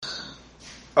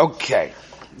Okay,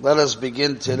 let us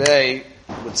begin today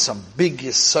with some big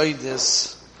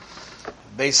yesodis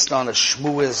based on a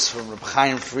shmuiz from Reb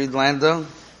Chaim Friedlander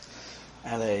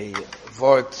and a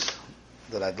vort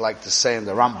that I'd like to say in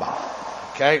the Rambam.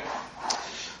 Okay,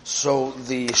 so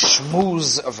the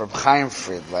shmuz of Reb Chaim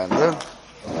Friedlander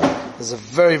is a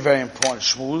very, very important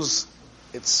shmuz.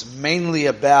 It's mainly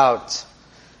about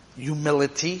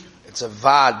humility. It's a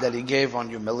vad that he gave on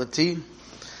humility.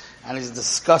 And he's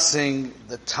discussing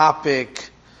the topic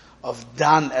of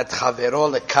dan et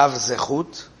chavero lekav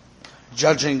zechut,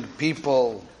 judging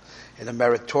people in a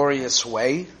meritorious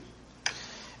way.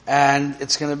 And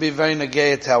it's going to be very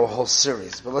negayah to our whole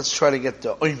series. But let's try to get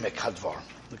the oimek hadvar.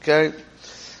 Okay?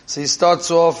 So he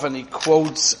starts off and he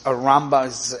quotes a Rambam.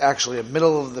 It's actually a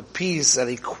middle of the piece and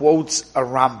he quotes a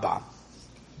Rambam.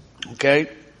 Okay?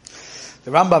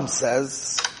 The Rambam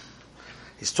says,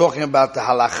 he's talking about the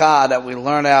halacha that we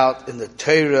learn out in the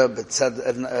Torah,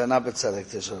 not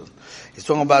B'tzedek. He's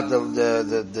talking about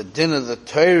the din of the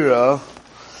Torah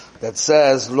that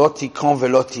says, Lo tikon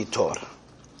velo titor.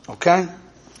 Okay?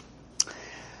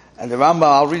 And the Rambam,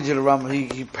 I'll read you the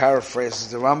Rambam, he paraphrases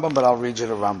the Rambam, but I'll read you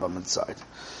the Rambam inside.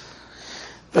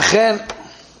 V'chen,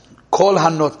 kol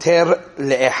hanoter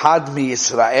le'ehad mi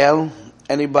Yisrael,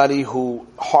 anybody who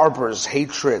harbors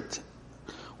hatred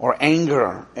or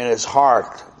anger in his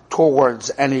heart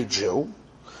towards any Jew.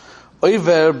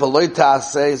 Oiver b'lo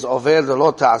ta'aseh is over the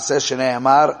lo ta'aseh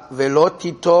shne'emar velo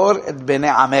titor et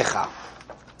bnei amecha.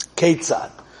 Ketzad.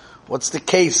 What's the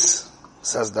case?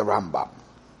 Says the Rambam.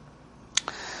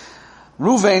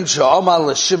 Ruven she'omar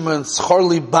l'Shimon schor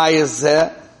li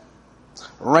bayezeh,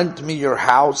 rent me your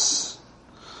house.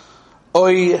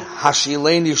 Oy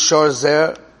hashileni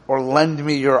shorzer, or lend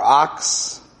me your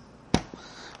ox.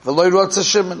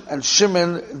 And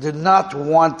Shimon did not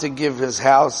want to give his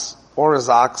house or his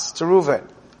ox to Reuven.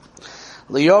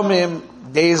 Liyomim,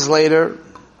 days later,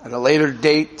 at a later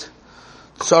date,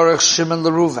 Tzarech Shimon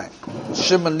LeReuven.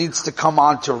 Shimon needs to come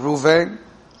on to Reuven,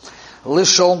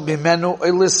 Lishol Bimenu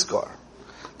Eliskor,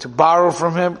 to borrow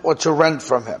from him or to rent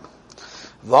from him.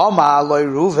 V'ama loy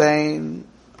Reuven,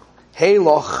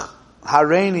 Heiloch,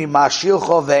 Hareini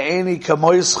Mashilcho Ve'eni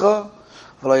Kamoischa,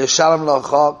 he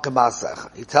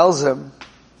tells him,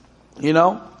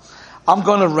 I'm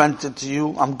going to rent it to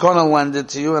you, I'm going to lend it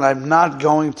to you, and I'm not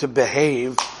going to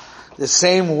behave the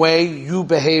same way you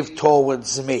behave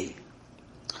towards me.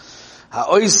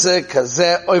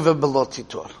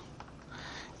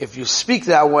 If you speak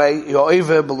that way, you're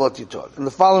oive belotitor. And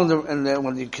the following, and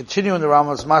when you continue in the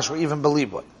Rambam, it's mashma even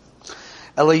beliboy.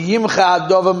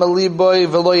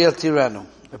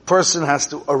 A person has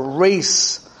to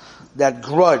erase that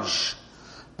grudge,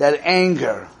 that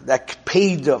anger, that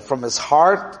kpeda from his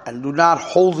heart, and do not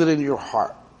hold it in your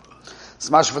heart. It's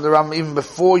much for the Rambam, even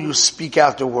before you speak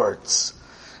out the words.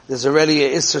 There's already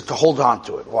a isser to hold on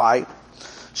to it. Why?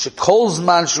 As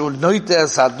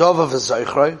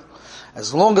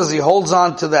long as he holds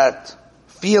on to that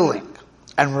feeling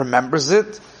and remembers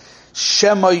it,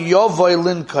 Shema Yovoy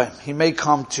Linkaim, he may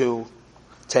come to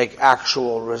take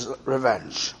actual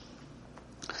revenge.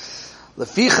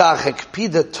 Lefichach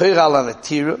hekpida Torah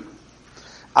lanatira,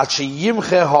 at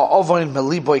sheyimche ha'ovoin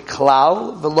meliboy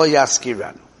klal v'lo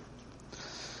yaskiranu.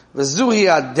 V'zuhi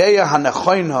adeya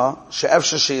hanechoyna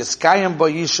she'efshe sheyiskayim bo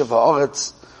yishev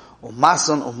ha'oretz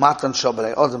u'mason u'matan shel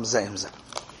b'nei odom zeim zeh.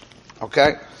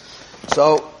 Okay?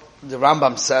 So, the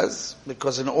Rambam says,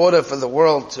 because in order for the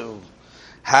world to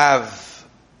have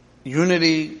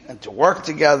unity and to work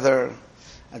together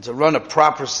and to run a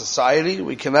proper society,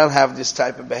 we cannot have this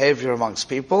type of behavior amongst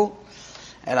people.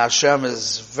 And Hashem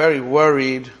is very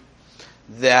worried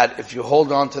that if you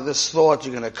hold on to this thought,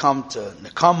 you're going to come to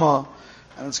Nekama,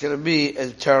 and it's going to be a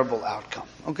terrible outcome.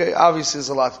 Okay, obviously there's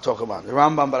a lot to talk about in the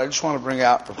Rambam, but I just want to bring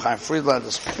out Reb Chaim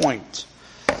Friedlander's point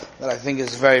that I think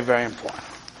is very, very important.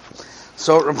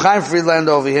 So Reb Chaim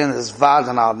Friedlander over here in his Vad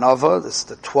on our Nova, this is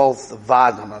the 12th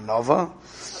Vad on our Nova,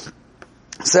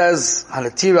 says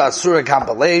Hanatira Asura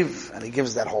Gambalev, and he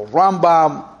gives that whole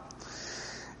Rambam,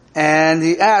 and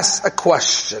he asks a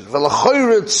question: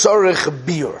 V'lachoyre tzorich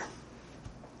bir.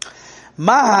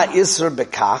 Ma ha'isr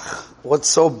bekach? What's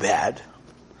so bad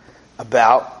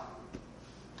about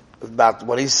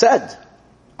what he said?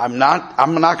 I'm not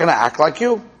going to act like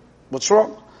you. What's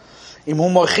wrong? Im hu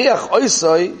mochiach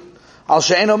oisoi al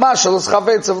she'eno mashal es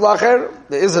chavetz of lacher.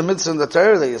 There is a mitzvah in the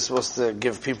Torah that you're supposed to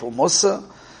give people musa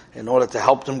in order to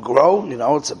help them grow.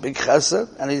 It's a big chesed,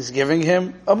 and he's giving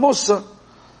him a musa.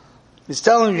 He's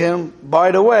telling him,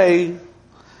 by the way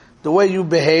you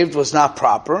behaved was not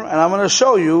proper, and I'm going to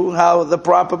show you how the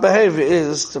proper behavior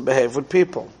is to behave with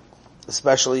people,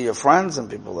 especially your friends and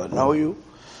people that know you.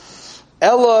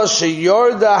 Ella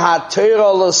sheyorda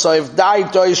haTorah l'soif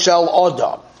daitoi shel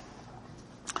odam.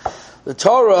 The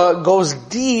Torah goes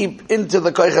deep into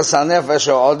the koiches hanefesh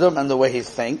ha'odam and the way he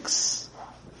thinks.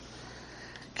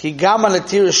 Ki gam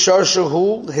anatir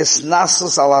shorshu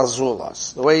hisnasus al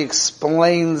azulas. The way he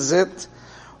explains it,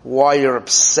 why you're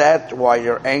upset, why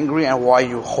you're angry, and why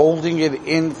you're holding it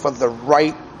in for the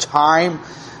right time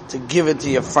to give it to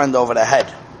your friend over the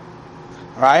head.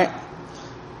 Right?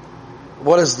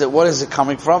 What is it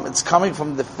coming from? It's coming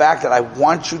from the fact that I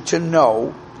want you to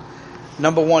know,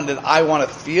 number one, that I want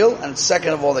to feel, and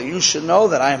second of all, that you should know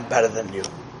that I am better than you.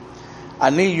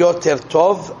 Ani yoter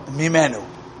tov mimenu.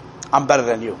 I'm better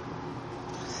than you.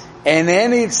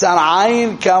 Eneni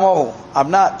tzarayin kamohu.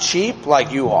 I'm not cheap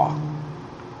like you are.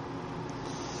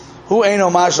 Hu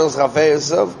eino mashal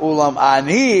chafetzav ulam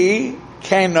ani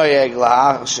ken noyeg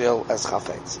lahachshil es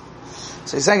chafetzav.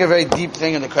 So he's saying a very deep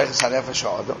thing in the koiches hanefesh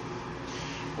ha'adam,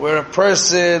 where a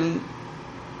person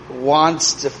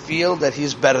wants to feel that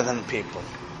he's better than people.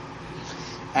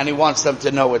 And he wants them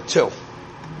to know it too.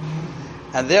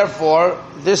 And therefore,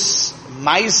 this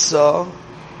maisa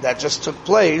that just took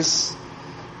place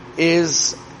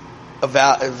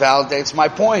validates my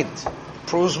point,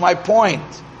 proves my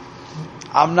point.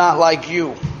 I'm not like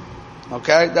you.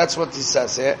 Okay? That's what he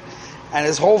says here. And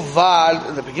his whole vad,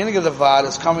 in the beginning of the vad,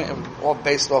 is coming all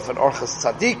based off an Orchos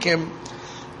Tzadikim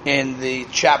in the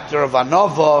chapter of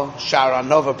Anova, Shar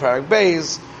Anova Perek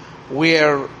Beis,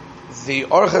 where the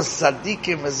Orchos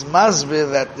Tzadikim is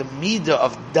masbir that the midah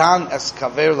of dan es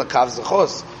kaver lekav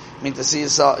zechos, mean to see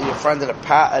your friend in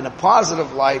a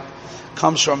positive light,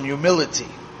 comes from humility.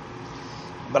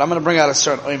 But I'm going to bring out a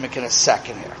certain oimik in a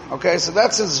second here. Okay, so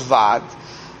that's his vad,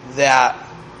 that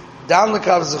dan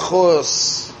lekav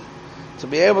zechos, to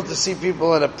be able to see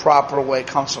people in a proper way,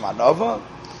 comes from Anova.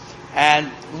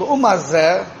 And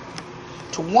l'umazeh,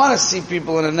 to want to see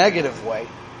people in a negative way,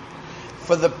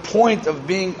 for the point of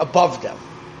being above them.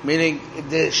 Meaning,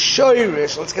 the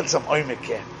shoyrish, let's get some oimik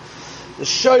here. The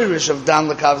shoyrish of dan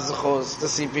lekav zechos, to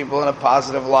see people in a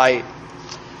positive light,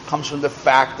 comes from the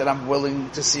fact that I'm willing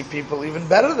to see people even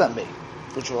better than me,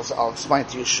 which I'll explain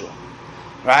to you soon.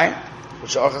 Right?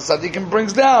 Which Orchos Tzadikim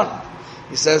brings down.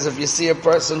 He says if you see a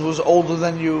person who's older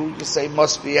than you, you say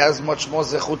must be has much more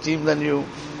zechutim than you.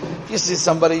 If you see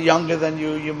somebody younger than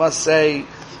you, you must say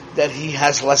that he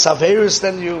has less averus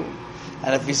than you.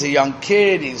 And if he's a young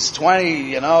kid, he's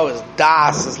 20, his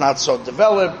das is not so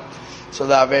developed, so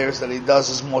the averus that he does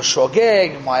is more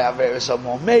shogeg, my averus are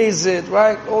more mezid,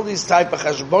 right? All these type of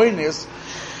cheshbonis,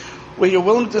 where you're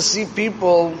willing to see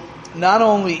people not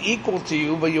only equal to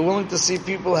you, but you're willing to see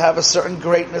people have a certain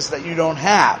greatness that you don't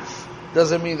have.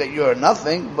 Doesn't mean that you're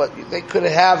nothing, but they could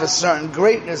have a certain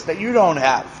greatness that you don't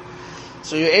have.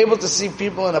 So you're able to see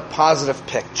people in a positive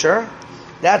picture.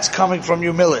 That's coming from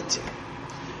humility.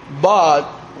 But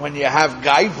when you have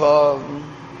gaiva,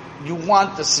 you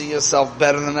want to see yourself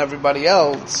better than everybody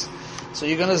else. So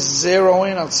you're going to zero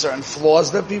in on certain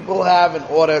flaws that people have in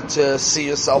order to see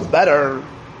yourself better.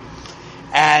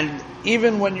 And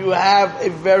even when you have a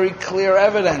very clear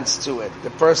evidence to it, the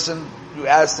person, you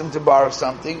asked him to borrow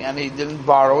something and he didn't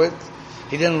borrow it,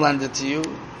 he didn't lend it to you,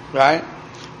 right?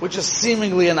 Which is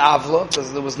seemingly an avla,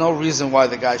 because there was no reason why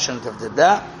the guy shouldn't have did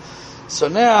that. So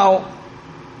now,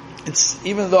 it's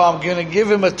even though I'm going to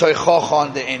give him a toichoch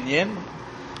on the Inyan,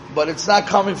 but it's not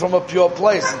coming from a pure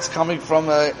place. It's coming from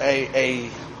a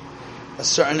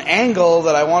certain angle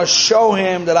that I want to show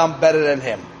him that I'm better than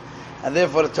him. And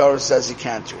therefore the Torah says he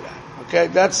can't do that. Okay?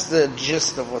 That's the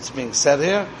gist of what's being said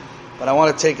here. But I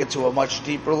want to take it to a much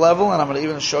deeper level, and I'm going to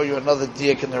even show you another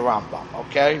diak in the Rambam.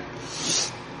 Okay?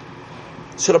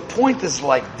 So the point is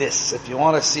like this. If you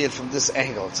want to see it from this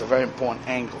angle, it's a very important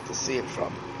angle to see it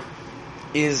from.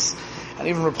 And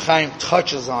even Reb Chaim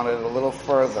touches on it a little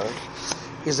further,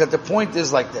 is that the point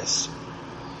is like this.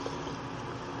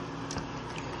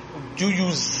 Do you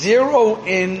zero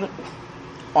in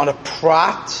on a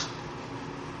prat,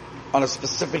 on a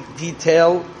specific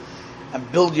detail,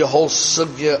 and build your whole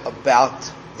sugya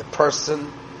about the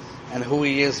person and who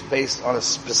he is based on a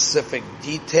specific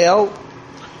detail?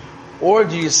 Or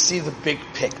do you see the big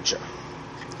picture?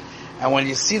 And when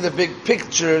you see the big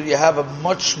picture, you have a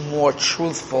much more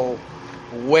truthful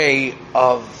way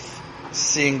of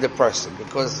seeing the person.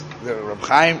 Because the Reb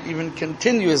Chaim even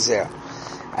continues there.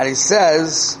 And he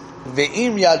says,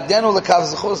 Ve'im yadenu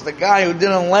lekav zechus, the guy who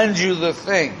didn't lend you the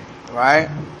thing, right?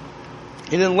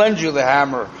 He didn't lend you the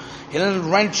hammer. He didn't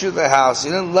rent you the house. He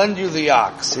didn't lend you the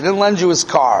ox. He didn't lend you his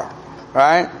car,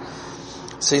 right?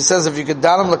 So he says, if you could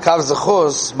danim lekav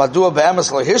zechus, madua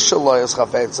be'emes lo hishal lo yis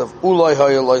chafetzav, uloi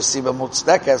hoyo lo yisiba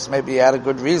mutztekes, maybe he had a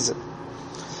good reason.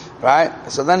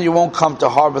 Right? So then you won't come to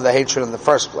harbor the hatred in the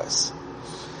first place.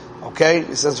 Okay?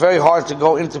 He says it's very hard to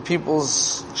go into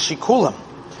people's shikulim,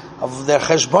 of their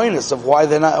cheshbonis, of why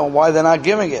they're not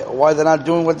giving it, or why they're not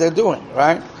doing what they're doing,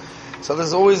 right? So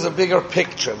there's always a bigger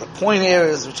picture. The point here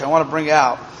is, which I want to bring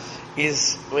out,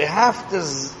 is we have to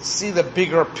see the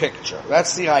bigger picture.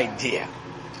 That's the idea.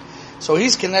 So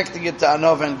he's connecting it to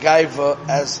Anov and Gaiva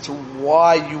as to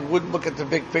why you would look at the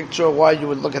big picture, why you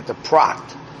would look at the prat.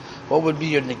 What would be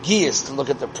your negiyas to look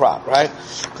at the prat, right?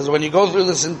 Because when you go through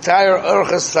this entire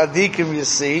Urchas Tzadikim, you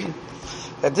see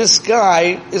that this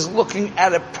guy is looking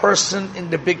at a person in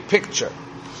the big picture.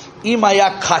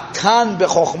 Imaya katan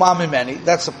bechokhma mimeni.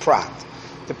 That's a prat.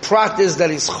 The prat is that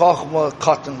he's chokhma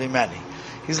katan mimeni.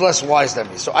 He's less wise than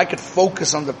me. So I could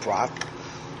focus on the prat,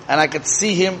 and I could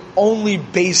see him only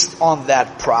based on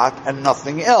that prat and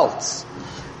nothing else.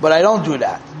 But I don't do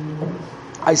that.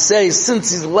 I say,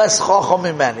 since he's less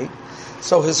chokhma mimeni,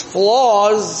 so his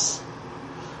flaws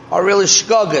are really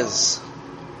shgagas,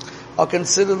 are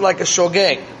considered like a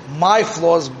shogeg. My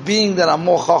flaws, being that I'm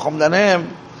more chacham than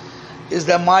him, is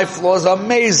that my flaws are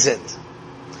mazed.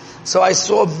 So I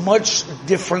saw a much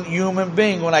different human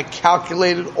being when I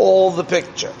calculated all the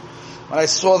picture, when I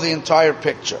saw the entire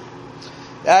picture.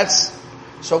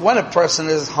 So when a person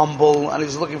is humble and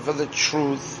he's looking for the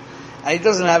truth, and he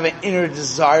doesn't have an inner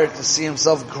desire to see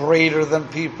himself greater than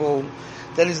people,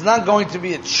 then he's not going to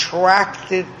be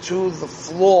attracted to the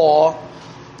flaw,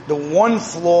 the one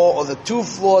flaw or the two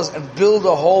flaws, and build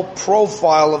a whole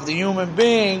profile of the human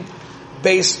being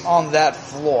based on that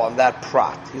flaw, on that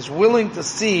prat. He's willing to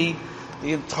see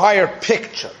the entire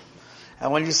picture.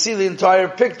 And when you see the entire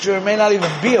picture, it may not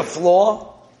even be a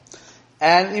flaw.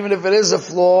 And even if it is a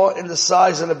flaw, in the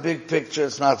size of the big picture,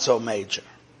 it's not so major.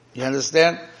 You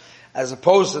understand? As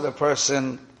opposed to the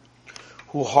person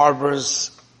who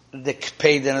harbors the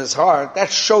kped in his heart,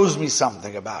 that shows me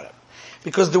something about it.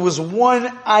 Because there was one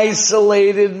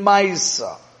isolated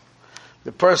maisa.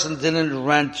 The person didn't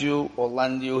rent you or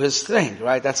lend you his thing,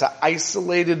 right? That's an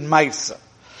isolated maisa.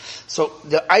 So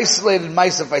the isolated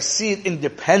maisa, if I see it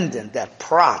independent, that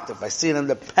prat, if I see it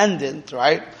independent,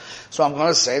 right? So I'm going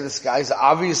to say this guy's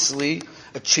obviously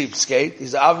a cheapskate.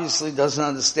 He's obviously doesn't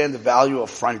understand the value of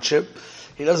friendship.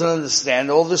 He doesn't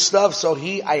understand all this stuff. So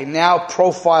I now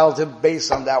profiled him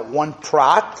based on that one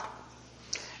prat.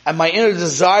 And my inner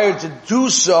desire to do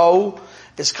so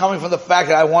is coming from the fact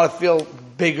that I want to feel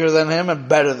bigger than him and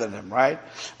better than him, right?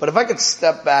 But if I could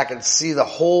step back and see the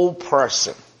whole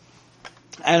person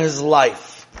and his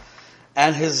life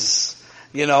and his,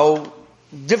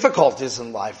 difficulties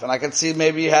in life, and I can see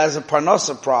maybe he has a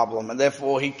parnasa problem and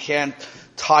therefore he can't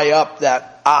tie up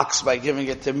that ox by giving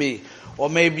it to me. Or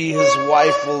maybe his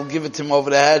wife will give it to him over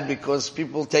the head because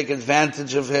people take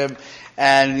advantage of him,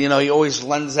 and he always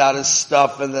lends out his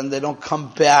stuff and then they don't come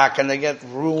back and they get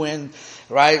ruined,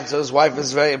 right? So his wife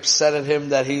is very upset at him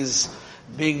that he's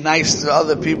being nice to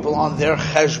other people on their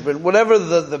cheshbon. Whatever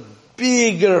the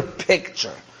bigger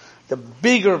picture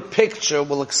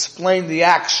will explain the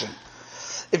action.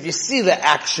 If you see the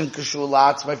action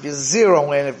kashulat, if you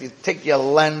zero in, if you take your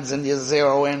lens and you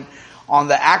zero in on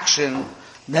the action,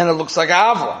 then it looks like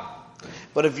Avram.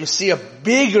 But if you see a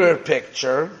bigger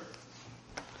picture,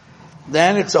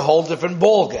 then it's a whole different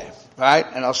ball game, right?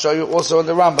 And I'll show you also in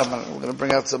the Rambam, and we're going to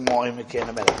bring out some more in a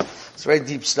minute. It's very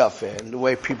deep stuff here, in the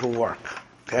way people work,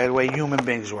 okay, the way human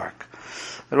beings work.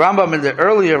 The Rambam, in the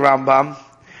earlier Rambam,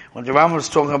 when the Rambam was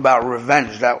talking about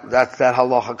revenge, that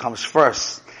halacha comes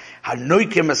first. Right? So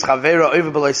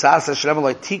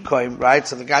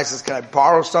the guy says, can I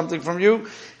borrow something from you?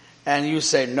 And you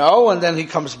say no, and then he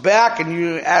comes back and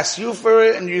you ask you for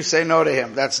it, and you say no to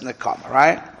him. That's nekama,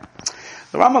 right?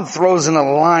 The Rambam throws in a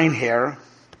line here,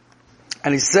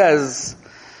 and he says,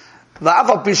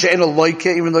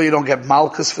 even though you don't get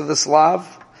malchus for this lav,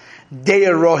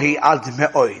 de'erohi ad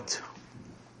me'oid.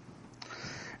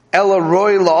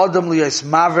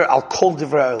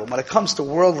 When it comes to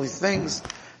worldly things, a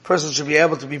person should be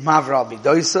able to be maver al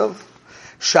bidoisav.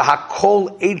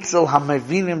 Shahakol eitzel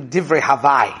hamavinim divrei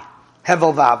havai,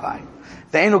 hevel v'havai.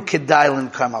 Ve'enu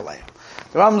kedailin kamalei.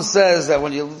 The Rambam says that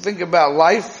when you think about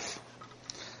life,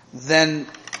 then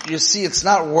you see it's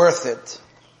not worth it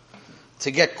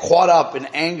to get caught up in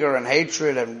anger and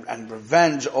hatred and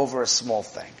revenge over a small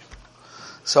thing.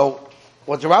 So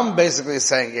what the Rambam basically is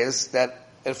saying is that,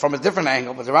 from a different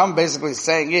angle, but the Rambam basically is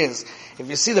saying is, if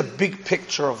you see the big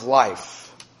picture of life,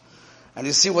 and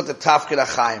you see what the tafkid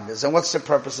chaim is, and what's the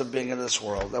purpose of being in this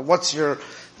world, and what's your,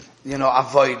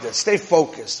 avodah, stay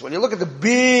focused. When you look at the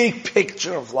big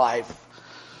picture of life,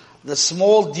 the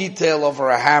small detail over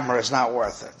a hammer is not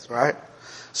worth it, right?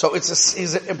 So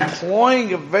he's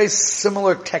employing a very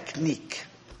similar technique.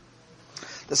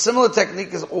 The similar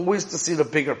technique is always to see the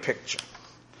bigger picture.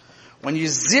 When you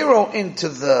zero into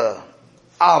the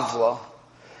avla,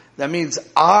 that means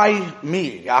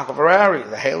me, Yaakov Harari,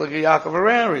 the Heilige Yaakov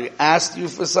Harari, asked you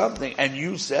for something, and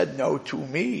you said no to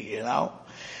me,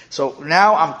 So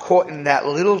now I'm caught in that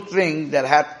little thing that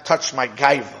had touched my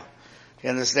gaiva. You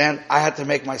understand? I had to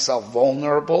make myself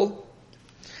vulnerable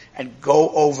and go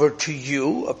over to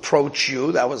you, approach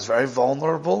you. That was very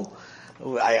vulnerable.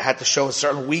 I had to show a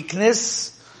certain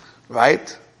weakness,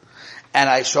 right? And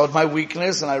I showed my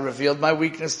weakness and I revealed my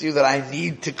weakness to you that I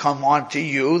need to come on to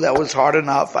you. That was hard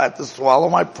enough. I had to swallow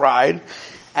my pride.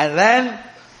 And then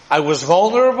I was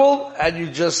vulnerable and you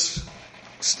just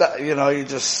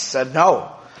said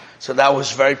no. So that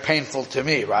was very painful to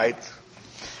me, right?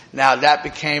 Now that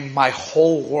became my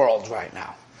whole world right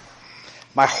now.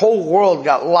 My whole world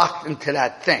got locked into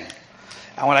that thing.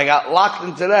 And when I got locked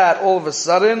into that, all of a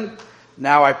sudden,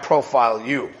 now I profile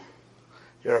you.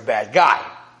 You're a bad guy.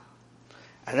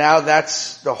 And now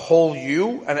that's the whole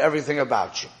you and everything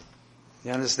about you.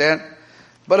 You understand?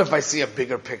 But if I see a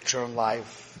bigger picture in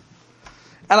life,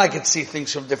 and I can see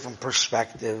things from different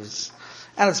perspectives,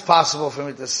 and it's possible for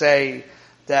me to say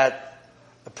that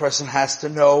a person has to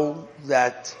know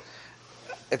that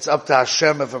it's up to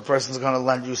Hashem if a person's going to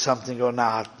lend you something or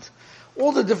not.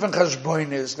 All the different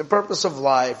cheshbonos, the purpose of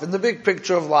life, and the big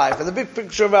picture of life, and the big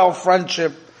picture of our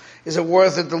friendship. Is it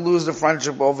worth it to lose the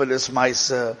friendship over this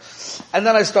maisa? And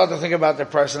then I start to think about the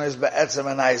person as be'etzem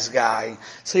a nice guy.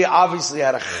 So he obviously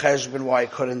had a cheshbon why he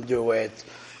couldn't do it.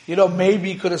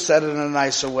 Maybe he could have said it in a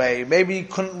nicer way. Maybe he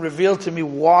couldn't reveal to me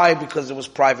why because it was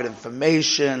private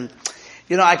information.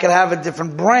 I could have a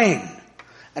different brain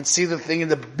and see the thing in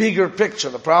the bigger picture.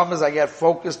 The problem is I get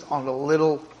focused on the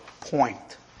little point.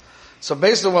 So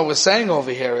based on what we're saying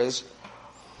over here is,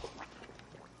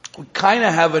 we kind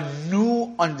of have a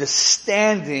new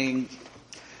understanding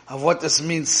of what this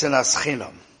means, sinas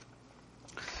chinam.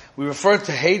 We refer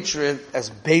to hatred as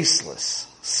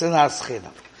baseless, sinas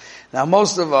chinam. Now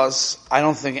most of us, I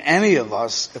don't think any of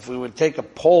us, if we would take a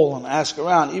poll and ask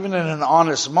around, even in an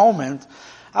honest moment,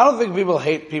 I don't think people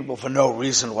hate people for no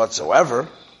reason whatsoever.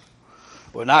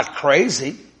 We're not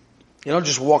crazy. You don't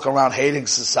just walk around hating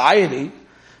society.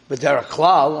 But they're a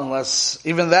klal, unless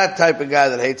even that type of guy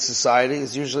that hates society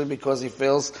is usually because he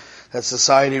feels that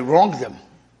society wronged him.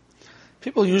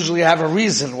 People usually have a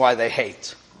reason why they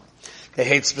hate. They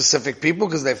hate specific people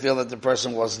because they feel that the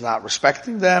person was not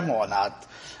respecting them or not,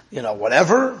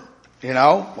 whatever,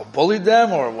 or bullied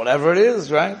them or whatever it is,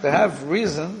 right? They have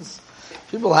reasons.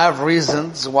 People have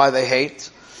reasons why they hate.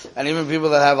 And even people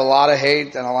that have a lot of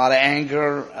hate and a lot of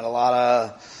anger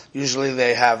and usually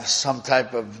they have some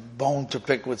type of bone to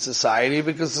pick with society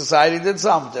because society did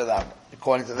something to them,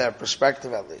 according to their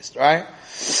perspective at least, right?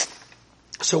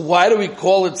 So why do we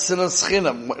call it sinas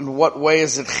chinam? In what way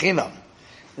is it chinam?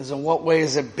 In what way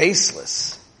is it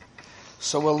baseless?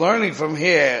 So we're learning from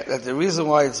here that the reason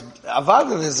why it's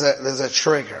avada, there's a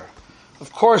trigger.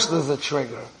 Of course there's a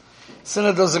trigger.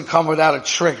 Sinna doesn't come without a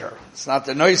trigger. It's not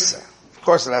the noise. Of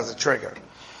course it has a trigger.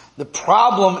 The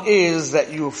problem is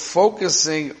that you're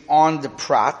focusing on the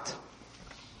prat,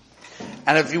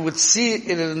 and if you would see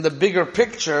it in the bigger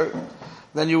picture,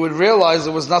 then you would realize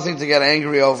there was nothing to get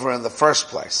angry over in the first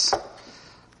place.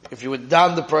 If you would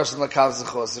down the person l'kav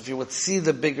zechus, if you would see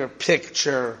the bigger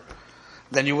picture,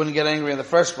 then you wouldn't get angry in the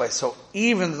first place. So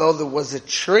even though there was a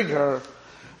trigger,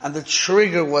 and the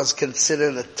trigger was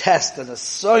considered a test and a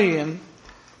soyin,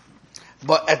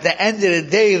 but at the end of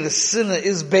the day, the sinner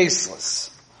is baseless.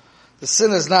 The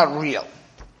sin is not real.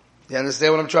 You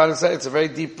understand what I'm trying to say? It's a very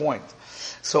deep point.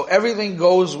 So everything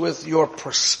goes with your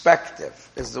perspective,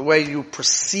 is the way you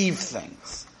perceive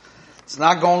things. It's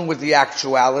not going with the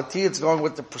actuality, it's going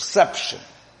with the perception.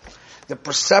 The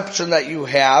perception that you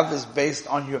have is based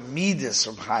on your midas,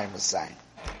 from Chaim is saying.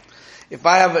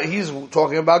 He's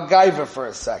talking about gaiva for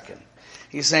a second.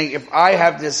 He's saying, if I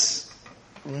have this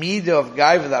midah of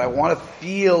gaiva that I want to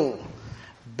feel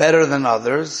better than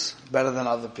others, better than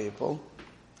other people.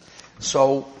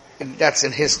 So, that's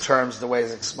in his terms, the way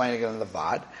he's explaining it in the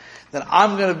Vad. Then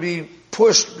I'm going to be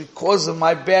pushed because of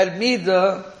my bad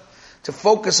midah to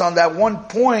focus on that one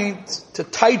point, to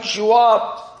tight you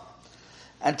up,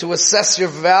 and to assess your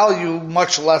value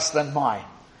much less than mine.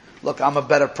 Look, I'm a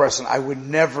better person. I would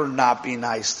never not be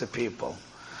nice to people.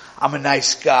 I'm a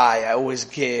nice guy. I always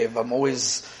give. I'm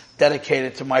always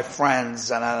dedicated to my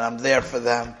friends, and I'm there for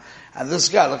them. And this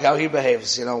guy, look how he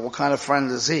behaves. What kind of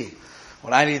friend is he?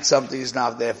 When I need something, he's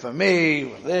not there for me,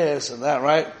 or this and that,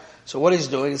 right? So what he's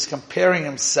doing is comparing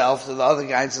himself to the other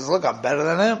guy and says, look, I'm better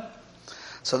than him.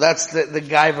 So that's the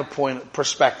Gaiva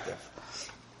perspective.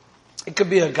 It could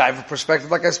be a Gaiva perspective,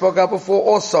 like I spoke about before,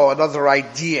 also another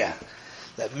idea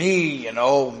that me, the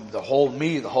whole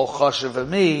chashuv of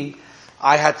me,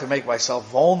 I had to make myself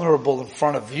vulnerable in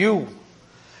front of you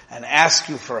and ask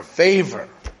you for a favor.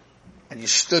 And you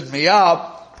stood me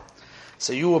up,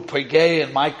 so you were pegay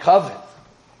in my coven.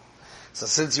 So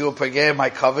since you were pegay in my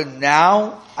coven,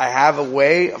 now I have a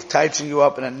way of touching you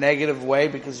up in a negative way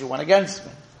because you went against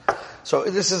me. So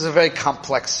this is a very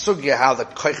complex sugya, how the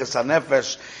koiches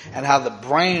hanefesh and how the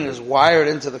brain is wired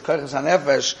into the koiches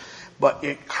hanefesh, but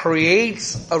it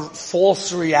creates a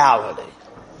false reality.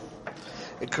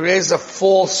 It creates a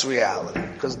false reality.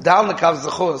 Because down the Kav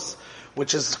Zechus,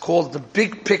 which is called the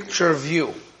big picture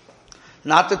view,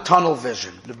 not the tunnel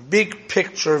vision, the big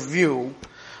picture view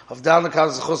of down the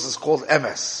Kav Zechus is called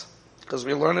emes. Because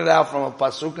we learn it out from a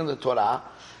pasuk in the Torah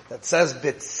that says,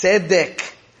 B'tzedek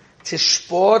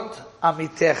tishpot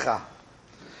amitecha.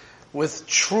 With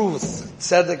truth.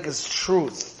 Tzedek is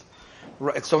truth.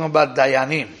 It's talking about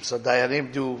dayanim. So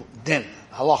dayanim do din,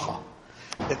 halacha.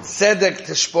 The tzedek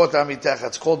tishpot amitecha.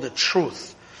 It's called the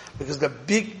truth. Because the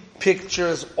big picture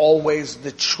is always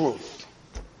the truth.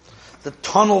 The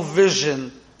tunnel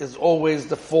vision is always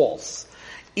the false.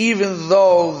 Even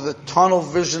though the tunnel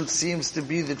vision seems to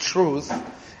be the truth,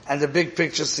 and the big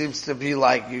picture seems to be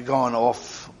like you're going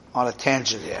off on a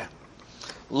tangent here.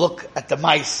 Look at the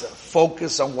Maisa.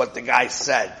 Focus on what the guy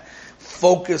said.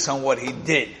 Focus on what he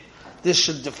did. This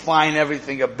should define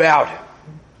everything about him.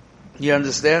 You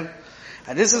understand?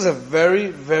 And this is a very,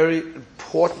 very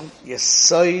important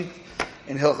yesod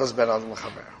in Hilchos Ben Adam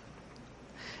L'Chaver.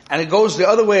 And it goes the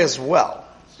other way as well.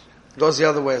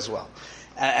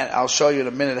 And I'll show you in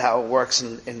a minute how it works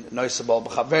in Noisabal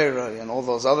B'Chavera and all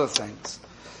those other things.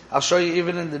 I'll show you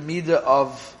even in the Midah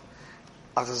of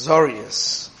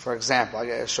Achzorius, for example. I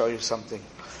gotta show you something.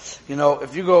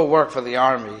 If you go work for the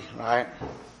army, right?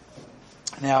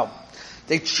 Now,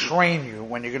 they train you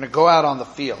when you're gonna go out on the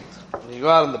field. When you go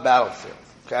out on the battlefield,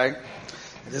 okay?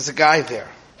 And there's a guy there.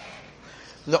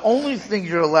 The only thing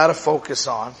you're allowed to focus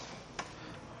on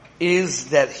is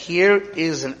that here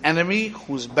is an enemy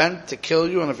who's bent to kill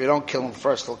you, and if you don't kill him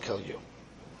first, he'll kill you.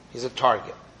 He's a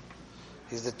target.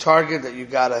 He's the target that you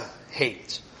gotta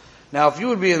hate. Now, if you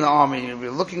would be in the army, you'd be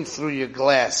looking through your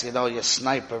glass, your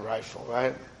sniper rifle,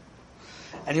 right?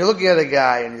 And you're looking at a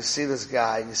guy, and you see this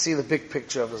guy, and you see the big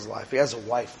picture of his life. He has a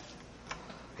wife.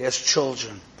 He has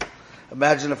children.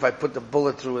 Imagine if I put the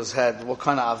bullet through his head, what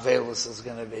kind of avelis is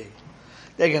going to be?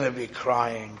 They're going to be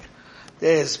crying.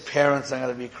 His parents are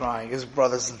going to be crying. His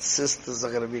brothers and sisters are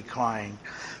going to be crying.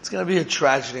 It's going to be a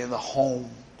tragedy in the home,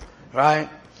 right?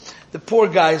 The poor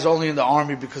guy is only in the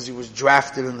army because he was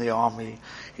drafted in the army.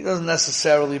 He doesn't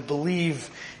necessarily believe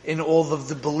in all of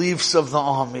the beliefs of the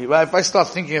army, right? If I start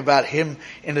thinking about him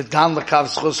in a Dan L'Kav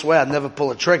Zechus way, I'd never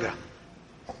pull a trigger.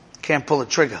 Can't pull a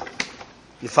trigger.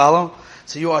 You follow?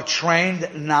 So you are trained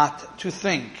not to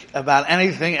think about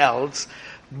anything else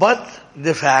but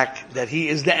the fact that he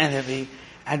is the enemy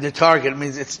and the target.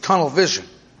 Means it's tunnel vision.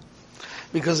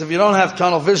 Because if you don't have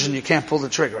tunnel vision, you can't pull the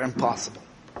trigger. Impossible.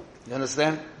 You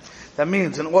understand? That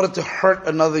means in order to hurt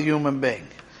another human being,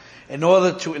 in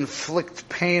order to inflict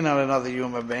pain on another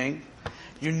human being,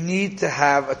 you need to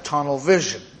have a tunnel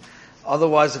vision.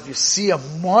 Otherwise, if you see a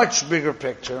much bigger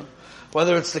picture,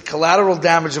 whether it's the collateral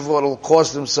damage of what will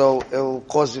cause them, so it'll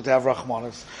cause you to have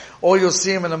Rahmanis, or you'll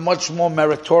see him in a much more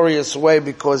meritorious way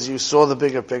because you saw the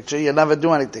bigger picture, you never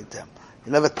do anything to him.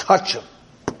 You never touch him.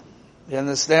 You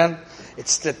understand?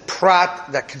 It's the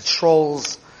prat that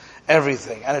controls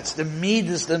everything. And it's the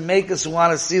midas that make us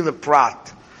want to see the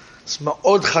prat. It's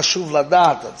ma'od chashuv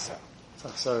ladat, that's it. It's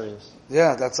achzorius.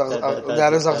 Yeah,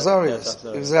 that is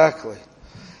achzorius. Exactly.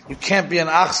 You can't be an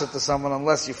achza to someone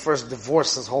unless you first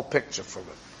divorce his whole picture from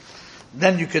it.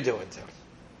 Then you could do it to him.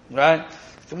 Right?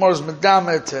 Tomorrow's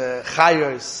medama to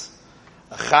chayos.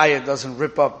 A chaya doesn't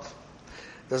rip up,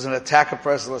 doesn't attack a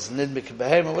person, unless nidmik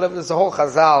behemoth, whatever. There's a whole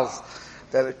chazal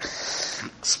that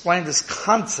explain this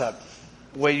concept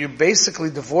where you're basically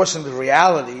divorcing the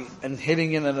reality and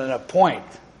hitting it at a point.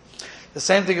 The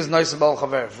same thing is Noisei B'al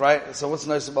Chaver, right? So what's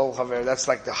Noisei B'al Chaver? That's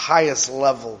like the highest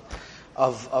level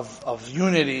of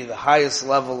unity, the highest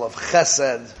level of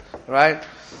chesed, right?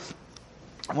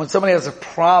 When somebody has a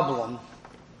problem,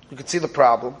 you can see the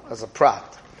problem as a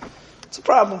prat. It's a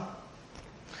problem.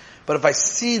 But if I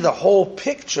see the whole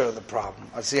picture of the problem,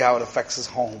 I see how it affects his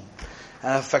home,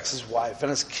 and it affects his wife, and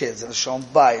his kids, and his shalom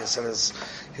bayis, and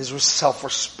his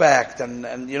self-respect, and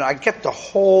I get the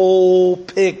whole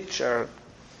picture.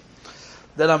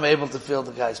 then I'm able to feel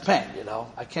the guy's pain,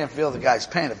 I can't feel the guy's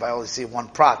pain if I only see one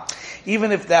prat.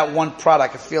 Even if that one prat, I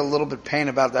can feel a little bit pain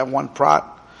about that one prat,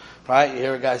 right? You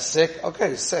hear a guy's sick, okay,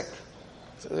 he's sick.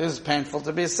 So it is painful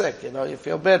to be sick, you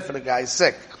feel bad for the guy who's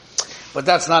sick. But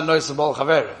that's not noisable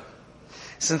chavera.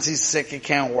 Since he's sick, he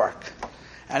can't work.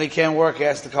 And he can't work, he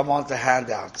has to come on to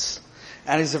handouts.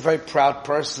 And he's a very proud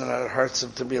person, and it hurts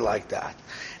him to be like that.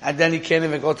 And then he can't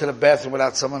even go to the bathroom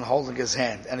without someone holding his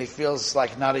hand. And he feels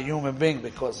like not a human being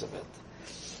because of it.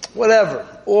 Whatever.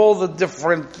 All the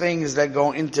different things that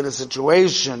go into the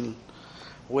situation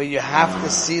where you have to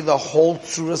see the whole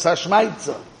Tzuras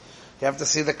HaShmaitza. You have to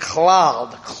see the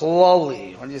klal, the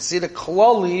klali. When you see the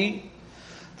klali,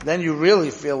 then you really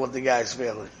feel what the guy's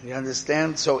feeling. You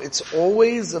understand? So it's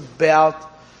always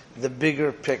about the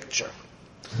bigger picture.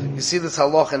 You see this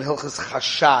halacha in Hilchas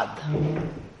Chashad.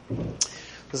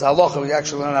 There's halacha we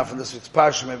actually learned out from this week's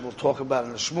parsha. Maybe we'll talk about it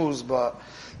in the shmuz, but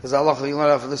there's halacha we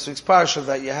learned out from this week's parsha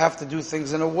that you have to do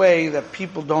things in a way that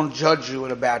people don't judge you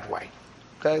in a bad way.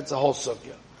 Okay? It's a whole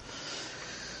sugya.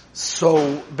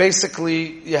 So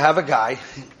basically, you have a guy.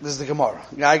 This is the Gemara.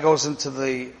 The guy goes into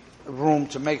the room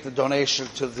to make the donation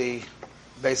to the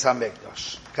Beis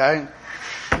HaMikdash. Okay?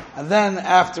 And then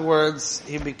afterwards,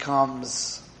 he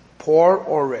becomes poor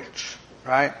or rich.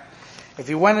 Right? If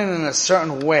he went in a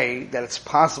certain way that it's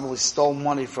possible he stole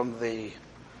money from the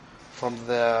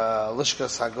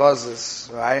Lishkas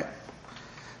Hagazis, right?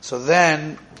 So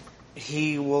then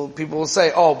people will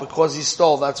say, oh, because he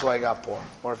stole, that's why he got poor.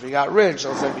 Or if he got rich,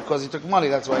 they'll say, because he took money,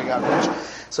 that's why he got rich.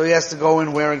 So he has to go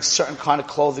in wearing certain kind of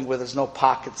clothing where there's no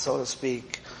pockets, so to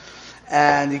speak.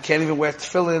 And he can't even wear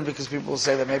tefillin because people will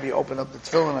say that maybe he opened up the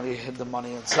tefillin and he hid the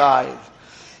money inside.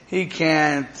 He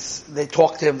can't, they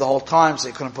talked to him the whole time, so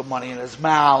he couldn't put money in his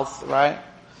mouth, right?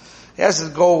 He has to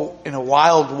go in a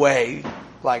wild way,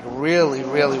 like really,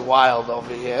 really wild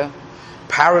over here.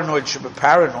 Paranoid should be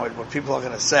paranoid what people are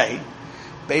going to say,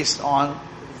 based on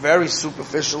very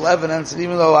superficial evidence. And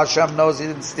even though Hashem knows he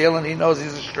didn't steal and he knows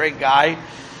he's a straight guy,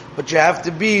 but you have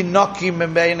to be naki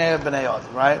min beinei bnei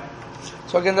adam, right?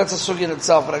 So again, that's a sugi in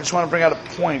itself, but I just want to bring out a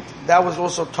point. That was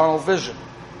also tunnel vision.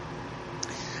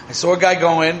 I saw a guy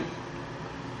go in,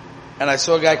 and I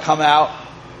saw a guy come out,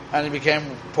 and he became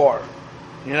poor.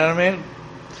 You know what I mean?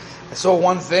 I saw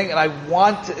one thing, and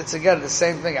it's again the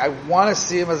same thing. I want to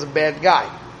see him as a bad guy.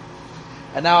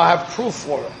 And now I have proof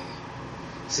for it.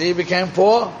 See, he became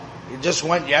poor. He just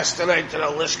went yesterday to the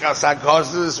Lishkas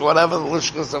HaGozes, whatever, the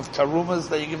Lishkas of Tarumas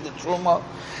that you give the Truma.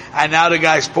 And now the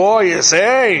guy's poor. You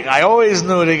say, hey, I always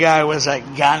knew the guy was a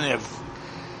Ganiv.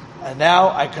 And now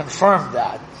I confirmed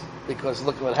that. Because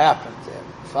look what happened there.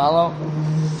 Follow?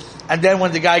 And then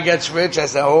when the guy gets rich, I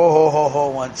say,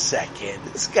 1 second.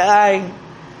 This guy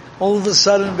all of a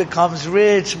sudden becomes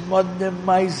rich.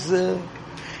 It's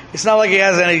not like he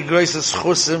has any gracious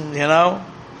chusim,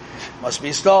 Must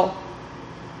be stole.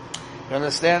 You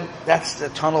understand? That's the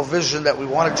tunnel vision that we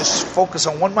want to just focus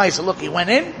on one mice. Look, he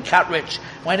went in, got rich.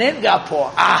 Went in, got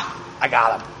poor. I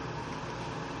got him.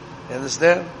 You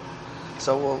understand?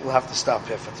 So we'll have to stop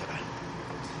here for today.